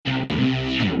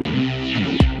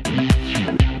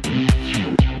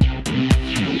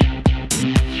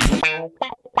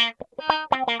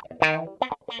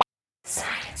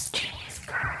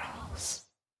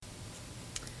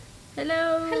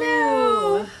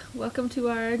welcome to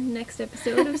our next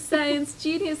episode of Science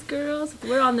Genius Girls.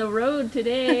 We're on the road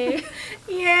today.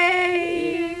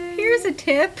 Yay! Here's a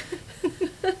tip.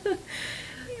 What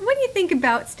do you think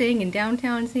about staying in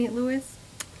downtown St. Louis?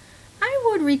 I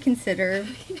would reconsider.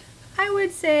 I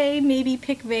would say maybe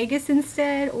pick Vegas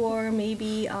instead, or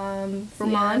maybe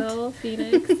Vermont. Seattle,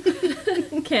 Phoenix,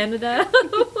 Canada,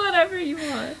 whatever you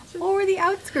want. Or the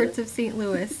outskirts of St.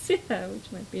 Louis. Yeah,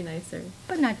 which might be nicer.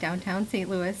 But not downtown St.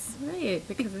 Louis. Right,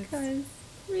 because it's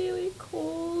really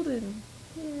cold and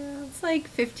yeah. It's like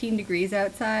 15 degrees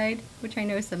outside, which I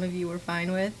know some of you were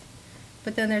fine with.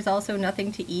 But then there's also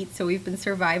nothing to eat, so we've been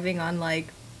surviving on like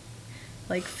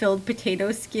filled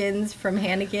potato skins from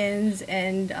Hannigan's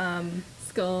and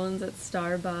scones at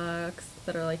Starbucks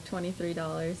that are like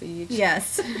 $23 each.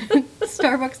 Yes.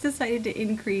 Starbucks decided to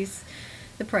increase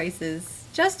the prices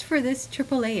just for this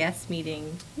AAAS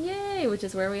meeting. Yay, which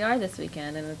is where we are this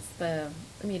weekend, and it's the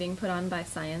meeting put on by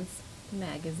Science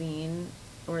Magazine,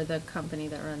 or the company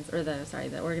that runs, or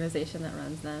the organization that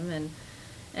runs them,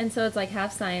 and so it's like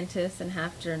half scientists and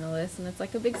half journalists, and it's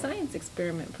like a big science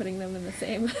experiment putting them in the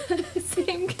same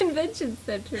same convention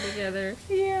center together.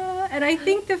 Yeah, and I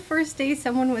think the first day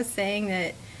someone was saying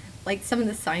that like some of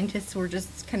the scientists were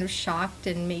just kind of shocked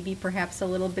and maybe perhaps a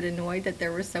little bit annoyed that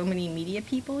there were so many media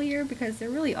people here, because there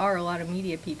really are a lot of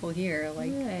media people here.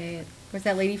 Like, right. Was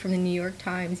that lady from the New York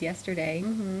Times yesterday?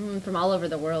 Mm-hmm. From all over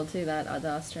the world too. That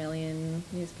the Australian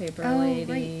newspaper lady.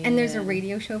 Right. And there's a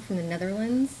radio show from the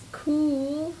Netherlands.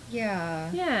 Cool. Yeah.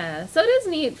 Yeah. So it is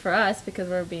neat for us because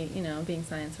we're being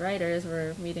science writers.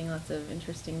 We're meeting lots of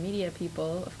interesting media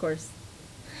people. Of course,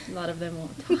 a lot of them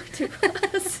won't talk to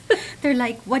us. They're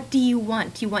like, "What do you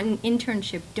want? You want an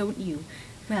internship, don't you?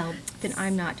 Well, then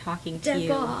I'm not talking to you.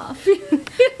 Step off.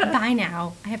 Bye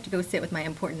now. I have to go sit with my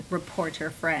important reporter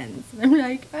friends." I'm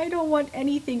like, "I don't want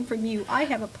anything from you. I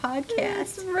have a podcast."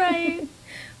 That's right.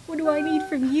 What do I need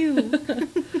from you?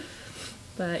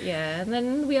 But yeah, and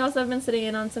then we also have been sitting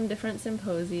in on some different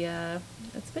symposia.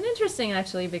 It's been interesting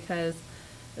actually, because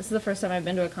this is the first time I've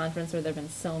been to a conference where there have been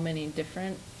so many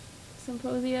different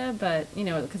symposia, but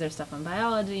because there's stuff on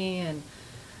biology and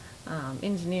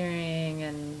engineering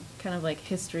and kind of like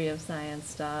history of science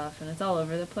stuff, and it's all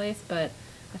over the place, but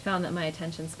I found that my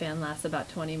attention span lasts about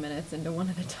 20 minutes into one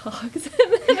of the talks,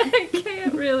 and then I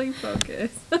can't really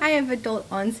focus. I have adult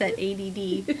onset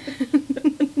ADD.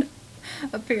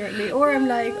 Apparently. Or I'm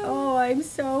like, "Oh, I'm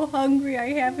so hungry. I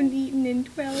haven't eaten in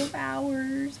 12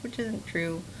 hours," which isn't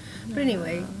true. But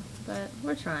anyway. But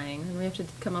we're trying, and we have to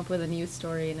come up with a news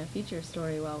story and a feature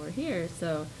story while we're here,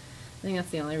 so I think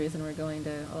that's the only reason we're going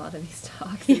to a lot of these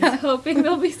talks. Yeah. Is hoping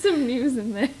there'll be some news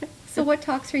in there. So what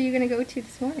talks are you going to go to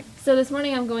this morning? So this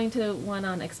morning I'm going to one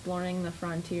on exploring the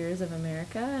frontiers of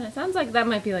America, and it sounds like that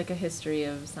might be like a history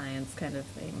of science kind of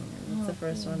thing. And it's the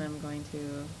first one I'm going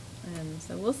to, and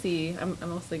so we'll see. I'm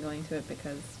mostly going to it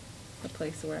because the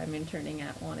place where I'm interning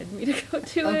at wanted me to go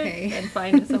to it and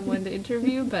find someone to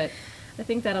interview, but I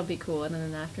think that'll be cool. And then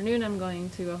in the afternoon, I'm going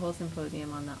to a whole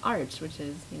symposium on the Arch, which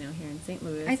is, here in St.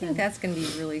 Louis. I think that's going to be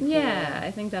really cool. Yeah,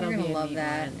 I think that'll be You're going to love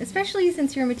that. Especially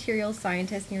since you're a materials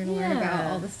scientist and you're going to learn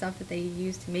about all the stuff that they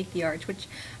use to make the Arch, which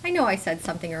I know I said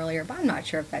something earlier, but I'm not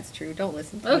sure if that's true. Don't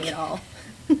listen to me at all.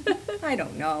 I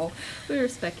don't know. We were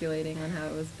speculating on how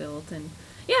it was built, and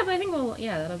yeah, but I think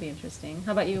that'll be interesting.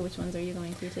 How about you? Which ones are you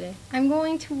going to today? I'm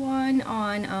going to one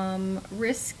on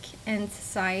risk and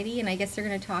society, and I guess they're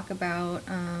going to talk about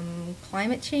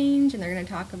climate change, and they're going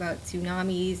to talk about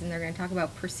tsunamis, and they're going to talk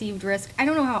about perceived risk. I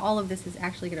don't know how all of this is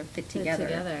actually going to fit together.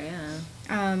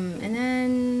 Yeah. And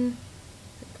then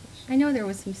I know there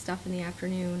was some stuff in the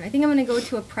afternoon. I think I'm going to go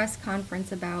to a press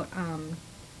conference about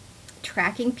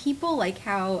tracking people, like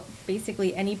how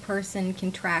basically any person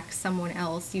can track someone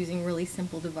else using really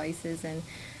simple devices, and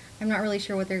I'm not really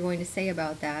sure what they're going to say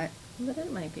about that. But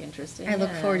it might be interesting. I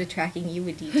look forward to tracking you,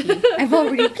 Aditi. I've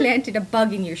already planted a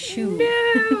bug in your shoe.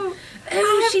 No!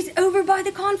 Oh, she's over by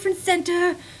the conference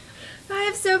center. I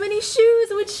have so many shoes.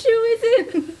 Which shoe is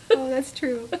it? Oh, that's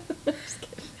true.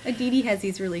 Aditi has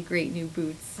these really great new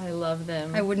boots. I love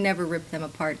them. I would never rip them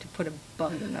apart to put a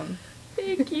bug in them.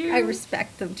 Thank you. I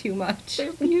respect them too much.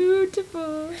 They're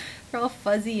beautiful. They're all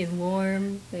fuzzy and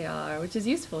warm. They are, which is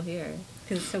useful here.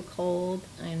 Because it's so cold.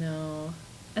 I know.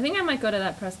 I think I might go to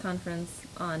that press conference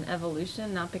on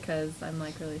evolution, not because I'm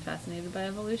like really fascinated by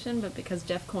evolution, but because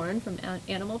Jeff Korn from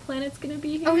Animal Planet's going to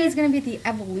be here. Oh, he's going to be at the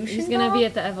evolution He's going to be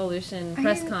at the evolution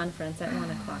press conference at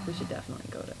 1 o'clock. We should definitely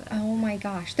go to that. Oh my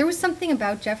gosh. There was something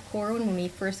about Jeff Korn when we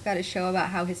first got a show about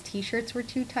how his t-shirts were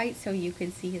too tight so you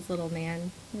could see his little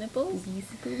man nipples?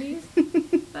 Boobies?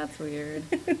 That's weird.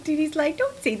 Dude, he's like,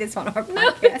 "Don't say this on our podcast."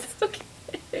 No, it's okay.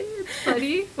 It's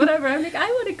funny. Whatever. I'm like, I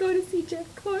want to go to see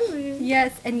Jeff Corwin.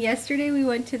 Yes, and yesterday we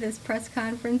went to this press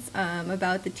conference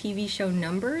about the TV show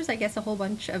Numbers. I guess a whole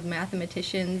bunch of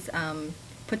mathematicians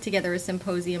put together a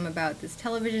symposium about this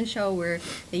television show where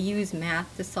they use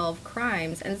math to solve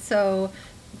crimes. And so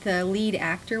the lead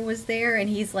actor was there, and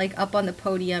he's like up on the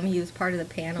podium. He was part of the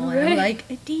panel, and I'm like,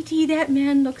 Aditi, that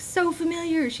man looks so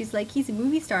familiar. She's like, he's a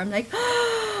movie star. I'm like,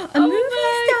 a movie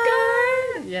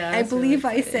star. Yeah, I believe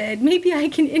really I said, maybe I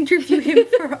can interview him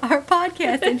for our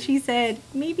podcast, and she said,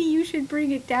 maybe you should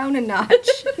bring it down a notch.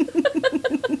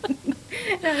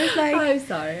 And I was like, I'm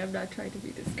sorry, I'm not trying to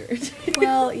be discouraging.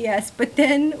 Well, yes, but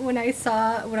then when I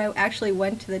actually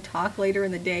went to the talk later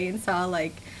in the day and saw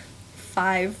like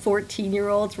 5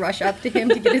 14-year-olds rush up to him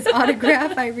to get his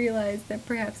autograph, I realized that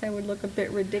perhaps I would look a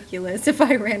bit ridiculous if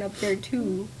I ran up there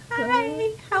too.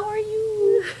 Hi, how are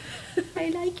you? I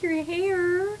like your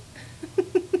hair.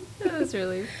 That was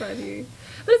really funny.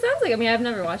 But it sounds like, I mean, I've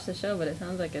never watched the show, but it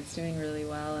sounds like it's doing really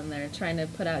well, and they're trying to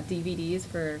put out DVDs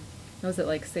for, was it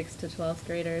like 6th to 12th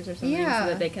graders or something? Yeah. So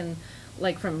that they can,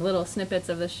 like, from little snippets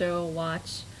of the show,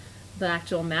 watch the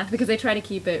actual math, because they try to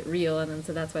keep it real, and then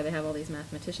so that's why they have all these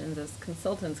mathematicians as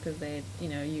consultants, because they, you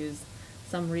know, use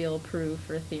some real proof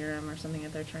or theorem or something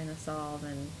that they're trying to solve,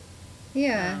 and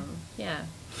yeah,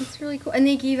 it's really cool. And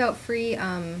they gave out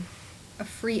a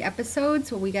free episode,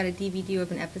 so we got a DVD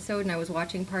of an episode, and I was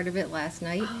watching part of it last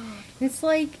night. And it's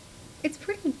like, it's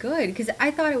pretty good, because I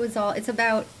thought it's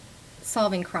about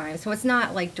solving crimes, so it's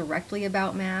not like directly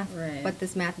about math, right, but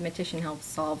this mathematician helps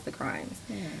solve the crimes.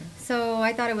 Yeah. So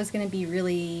I thought it was going to be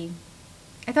really,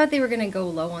 I thought they were going to go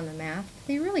low on the math.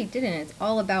 They really didn't. It's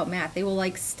all about math. They will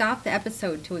like stop the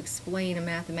episode to explain a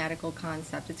mathematical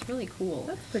concept. It's really cool.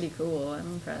 That's pretty cool.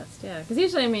 I'm impressed. Yeah, because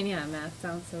usually, I mean, yeah, math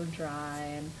sounds so dry,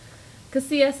 and because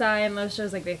CSI and those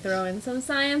shows, like, they throw in some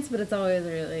science, but it's always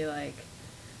really like,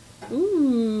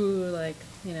 ooh, like,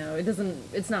 you know,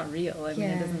 it's not real. I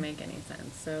mean, it doesn't make any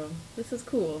sense. So this is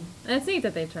cool. And it's neat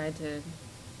that they tried to,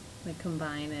 like,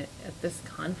 combine it at this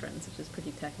conference, which is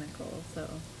pretty technical, so.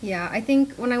 Yeah, I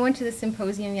think when I went to the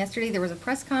symposium yesterday, there was a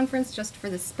press conference just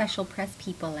for the special press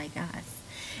people like us.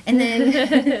 And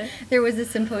then there was a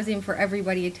symposium for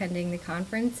everybody attending the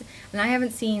conference. And I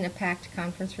haven't seen a packed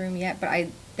conference room yet, but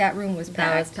that room was packed.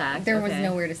 That was packed. There was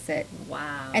nowhere to sit.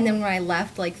 Wow. And then when I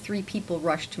left, like 3 people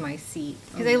rushed to my seat.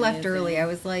 Because I left early. I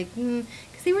was like,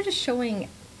 because they were just showing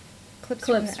clips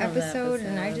from the episode.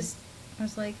 And I was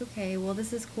like, okay, well,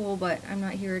 this is cool, but I'm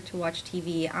not here to watch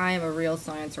TV. I am a real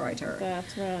science writer.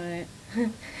 That's right.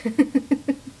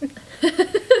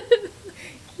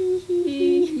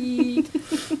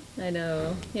 I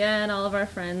know. Yeah, and all of our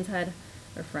friends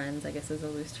I guess is a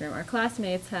loose term, our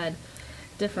classmates had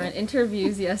different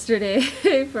interviews yesterday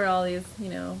for all these, you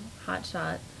know,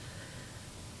 hotshot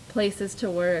places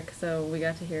to work, so we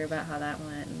got to hear about how that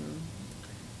went, and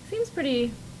it seems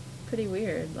pretty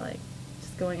weird, like,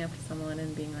 just going up to someone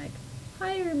and being like,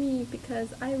 hire me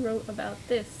because I wrote about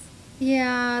this.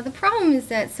 Yeah, the problem is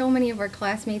that so many of our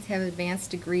classmates have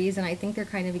advanced degrees, and I think they're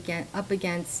kind of up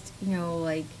against, you know,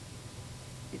 like,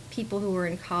 people who are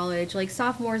in college, like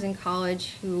sophomores in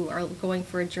college who are going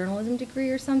for a journalism degree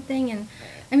or something. And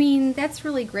I mean, that's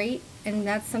really great, and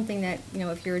that's something that, you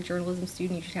know, if you're a journalism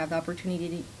student, you should have the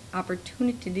opportunity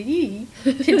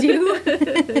to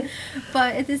do.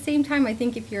 But at the same time, I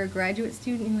think if you're a graduate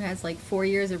student who has like 4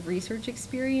 years of research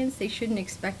experience, they shouldn't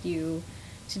expect you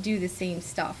to do the same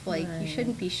stuff. Like, you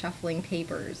shouldn't be shuffling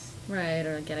papers. Right,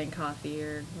 or getting coffee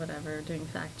or whatever, doing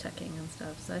fact-checking and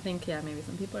stuff. So I think, yeah, maybe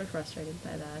some people are frustrated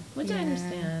by that, which I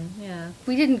understand, yeah.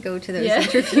 We didn't go to those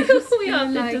interviews. We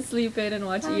opted to sleep in and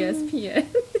watch ESPN.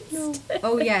 No.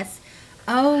 Oh, yes.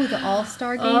 Oh, the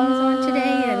All-Star game was on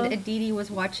today, and Aditi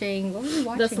was watching, what was he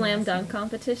watching? The slam dunk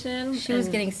competition. She was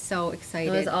getting so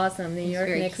excited. It was awesome. The New York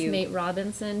Knicks' cute. Nate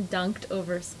Robinson dunked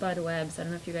over Spud Webb. So I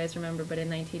don't know if you guys remember, but in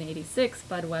 1986,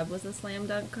 Spud Webb was a slam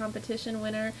dunk competition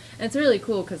winner. And it's really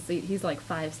cool because he's like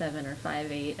 5'7" or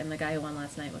 5'8", and the guy who won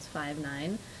last night was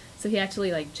 5'9". So he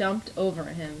actually like jumped over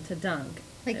him to dunk.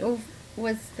 Like,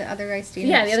 was the other guy standing up straight?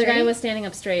 Yeah, the other guy was standing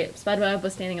up straight. Spud Webb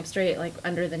was standing up straight, like,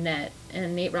 under the net.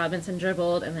 And Nate Robinson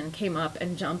dribbled and then came up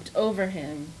and jumped over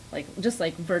him, like, just,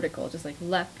 like, vertical, just, like,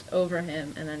 leapt over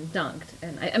him and then dunked.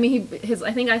 And, I mean,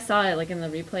 I think I saw it, like, in the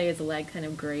replay, his leg kind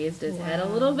of grazed his head a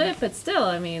little bit. But still,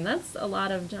 I mean, that's a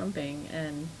lot of jumping.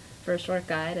 And for a short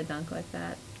guy to dunk like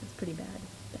that, it's pretty bad.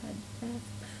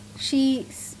 She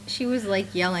was,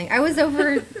 like, yelling. I was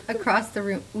over across the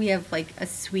room. We have, like, a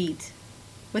suite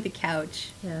with a couch.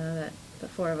 Yeah, the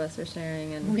four of us are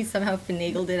sharing, and We somehow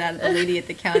finagled it out of the lady at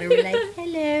the counter. We're like,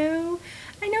 hello.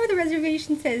 I know the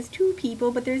reservation says 2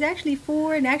 people, but there's actually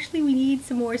 4, and actually we need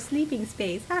some more sleeping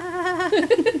space.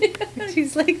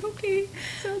 She's like, okay.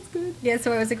 sounds good. Yeah,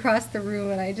 so I was across the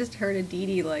room, and I just heard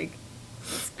Aditi, like,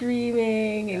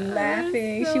 screaming and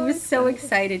laughing. She was so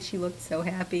excited. She looked so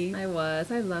happy. I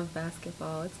love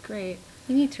basketball. It's great.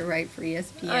 You need to write for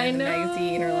ESPN I know.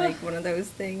 magazine or, like, one of those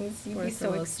things. You'd be Sports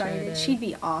so excited. Illustrated. She'd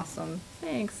be awesome.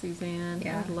 Thanks, Suzanne.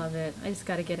 Yeah. I'd love it. I just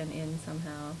got to get an in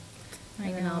somehow. I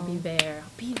And then I'll be know. there.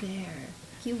 I'll be there.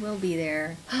 You will be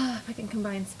there. If I can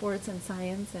combine sports and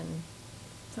science and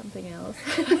something else.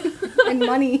 And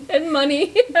money. And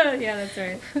money. Yeah, that's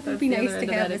right. It would be nice to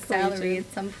have a salary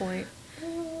at some point.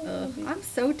 Oh, I'm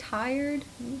so tired.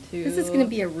 me too. This is going to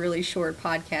be a really short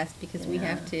podcast because we Yeah.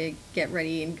 have to get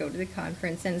ready and go to the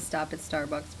conference and stop at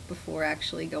Starbucks before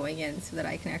actually going in so that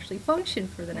I can actually function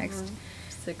for the next.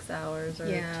 6 hours or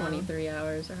Yeah. 23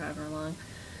 hours or however long.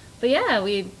 But yeah,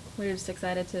 we're just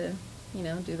excited to,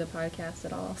 do the podcast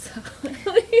at all. So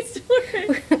at least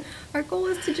Our goal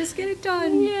is to just get it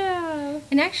done. yeah.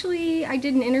 And actually, I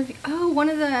did an interview. Oh, one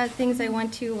of the things I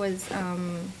went to was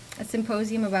a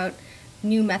symposium about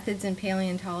new methods in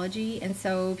paleontology. And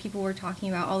so people were talking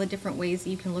about all the different ways that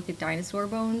you can look at dinosaur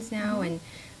bones now and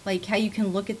like how you can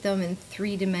look at them in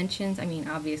 3 dimensions. I mean,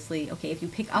 obviously, okay, if you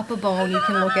pick up a bone, you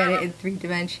can look at it in 3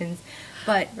 dimensions.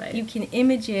 But Right. you can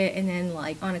image it and then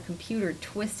like on a computer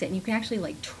twist it and you can actually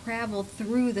like travel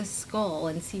through the skull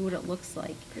and see what it looks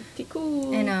like. Pretty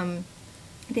cool. And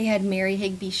they had Mary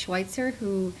Higby Schweitzer,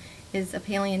 who is a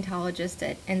paleontologist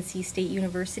at NC State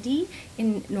University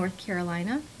in North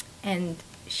Carolina. And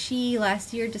she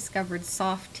last year discovered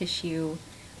soft tissue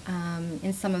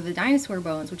in some of the dinosaur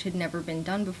bones, which had never been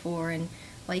done before. And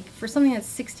like for something that's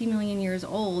 60 million years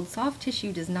old, soft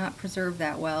tissue does not preserve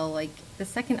that well. Like the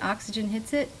second oxygen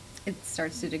hits it, it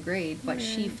starts to degrade. But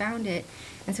she found it,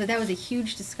 and so that was a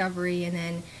huge discovery. And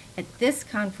then at this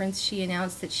conference, she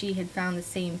announced that she had found the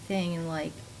same thing in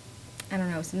like, I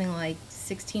don't know, something like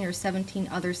 16 or 17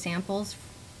 other samples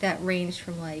that ranged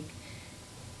from like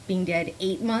being dead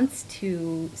 8 months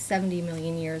to 70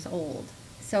 million years old.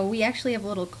 So we actually have a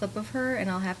little clip of her, and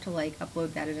I'll have to like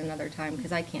upload that at another time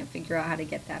because I can't figure out how to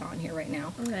get that on here right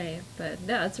now. Right, but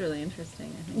yeah, it's really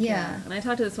interesting, I think. Yeah. And I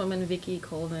talked to this woman, Vicky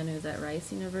Colvin, who's at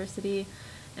Rice University,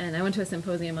 and I went to a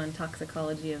symposium on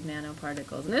toxicology of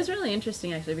nanoparticles. And it was really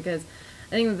interesting, actually, because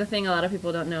I think the thing a lot of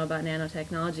people don't know about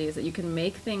nanotechnology is that you can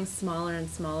make things smaller and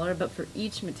smaller, but for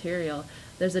each material,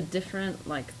 there's a different,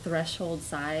 like, threshold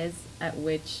size at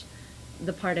which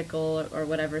the particle or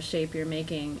whatever shape you're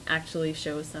making actually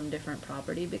shows some different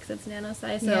property because it's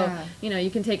nanosize. So, Yeah. You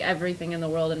can take everything in the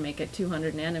world and make it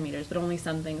 200 nanometers, but only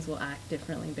some things will act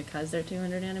differently because they're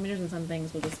 200 nanometers, and some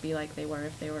things will just be like they were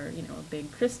if they were, a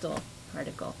big crystal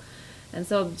particle. And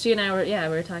so she and I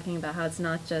were talking about how it's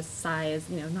not just size,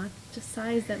 not just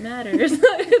size that matters.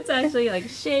 It's actually like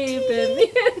shape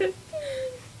and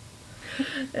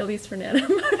at least for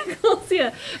nanoparticles,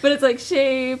 yeah. But it's like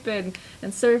shape and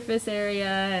surface area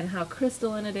and how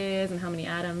crystalline it is and how many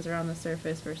atoms are on the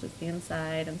surface versus the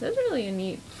inside. And so it's really a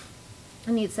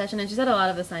neat session. And she said a lot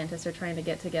of the scientists are trying to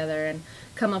get together and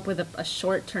come up with a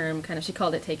short term kind of, she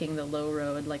called it taking the low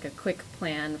road, like a quick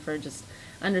plan for just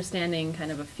understanding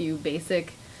kind of a few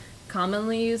basic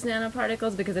commonly used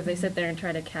nanoparticles, because if they sit there and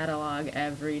try to catalog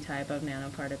every type of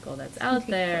nanoparticle that's out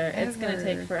there, it's going to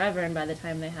take forever, and by the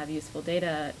time they have useful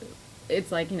data,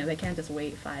 it's like, they can't just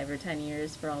wait 5 or 10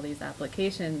 years for all these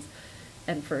applications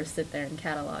and first sit there and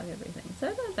catalog everything. So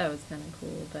I thought that was kind of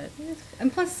cool, but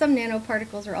And plus, some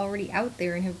nanoparticles are already out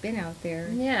there and have been out there.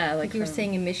 yeah, Like you were from-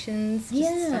 saying, emissions. Just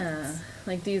stuff yeah, that's-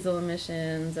 like diesel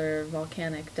emissions or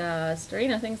volcanic dust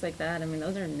or things like that. I mean,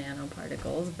 those are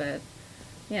nanoparticles, but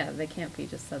yeah, they can't be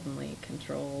just suddenly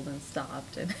controlled and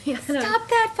stopped. And Stop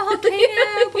that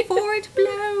volcano before it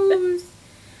blows.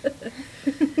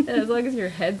 And as long as your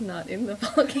head's not in the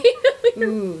volcano,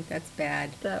 Ooh, that's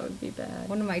bad. that would be bad.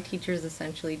 One of my teachers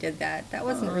essentially did that. That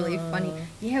wasn't really funny.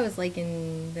 Yeah, it was like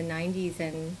in the 90s,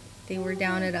 and they were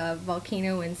down at a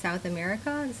volcano in South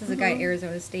America. This is a guy at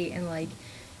Arizona State, and like,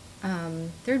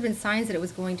 there had been signs that it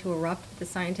was going to erupt, but the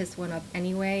scientists went up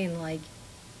anyway, and like,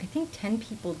 I think 10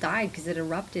 people died because it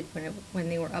erupted when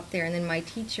they were up there. And then my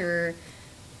teacher,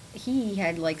 he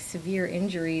had like severe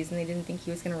injuries, and they didn't think he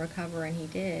was going to recover, and he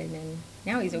did. And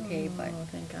now he's okay, but Oh,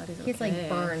 thank God he's okay. he has like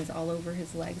burns all over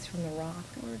his legs from the rock.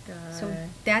 Poor guy. So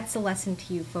that's a lesson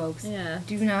to you folks. Yeah.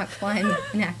 Do not climb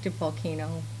an active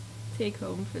volcano. Take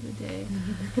home for the day.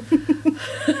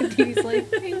 He's like,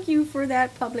 thank you for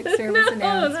that public service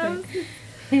announcement.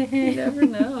 You never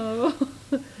know.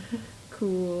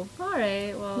 Cool. All right.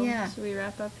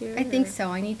 off here? I think or- so.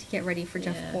 I need to get ready for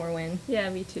Jeff Yeah. Corwin. Yeah,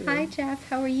 me too. Hi, Jeff.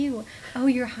 How are you? Oh,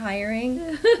 you're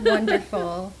hiring?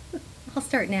 Wonderful. I'll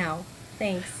start now.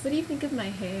 Thanks. What do you think of my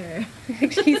hair?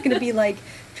 He's going to be like,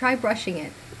 try brushing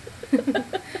it.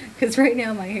 Because right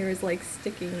now my hair is like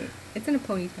sticking. It's in a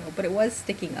ponytail, but it was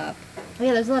sticking up.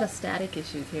 Yeah, there's a lot of static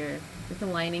issues here. With the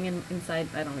lining inside,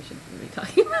 I don't know, we shouldn't be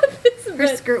talking about this. Her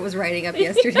but- skirt was riding up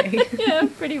yesterday. Yeah,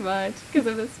 pretty much, because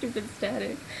of the stupid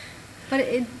static. But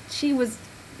she was,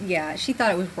 yeah, she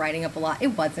thought it was riding up a lot.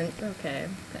 It wasn't. Okay,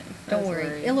 thanks. I Don't was worry.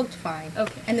 worried. It looked fine.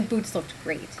 Okay. And the boots looked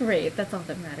great. Great, that's all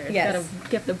that matters. Yes. Gotta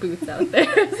get the boots out there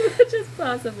as much as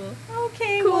possible.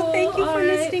 Okay, well, thank you Cool, for all right.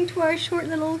 listening to our short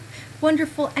little,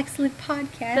 wonderful, excellent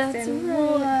podcast. That's and right.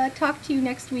 we'll talk to you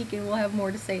next week, and we'll have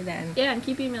more to say then. Yeah, and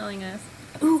keep emailing us.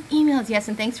 Ooh, emails, yes,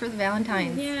 and thanks for the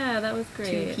Valentine's. Yeah, that was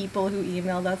great. To people who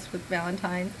emailed us with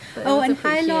Valentine's. But it Oh, was and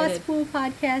hi, Law appreciated. School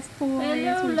Podcast Boys.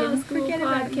 Hello, we Law didn't School forget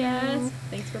about Podcast. you.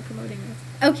 Thanks for promoting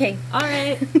us. Okay. All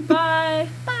right, bye.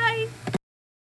 Bye.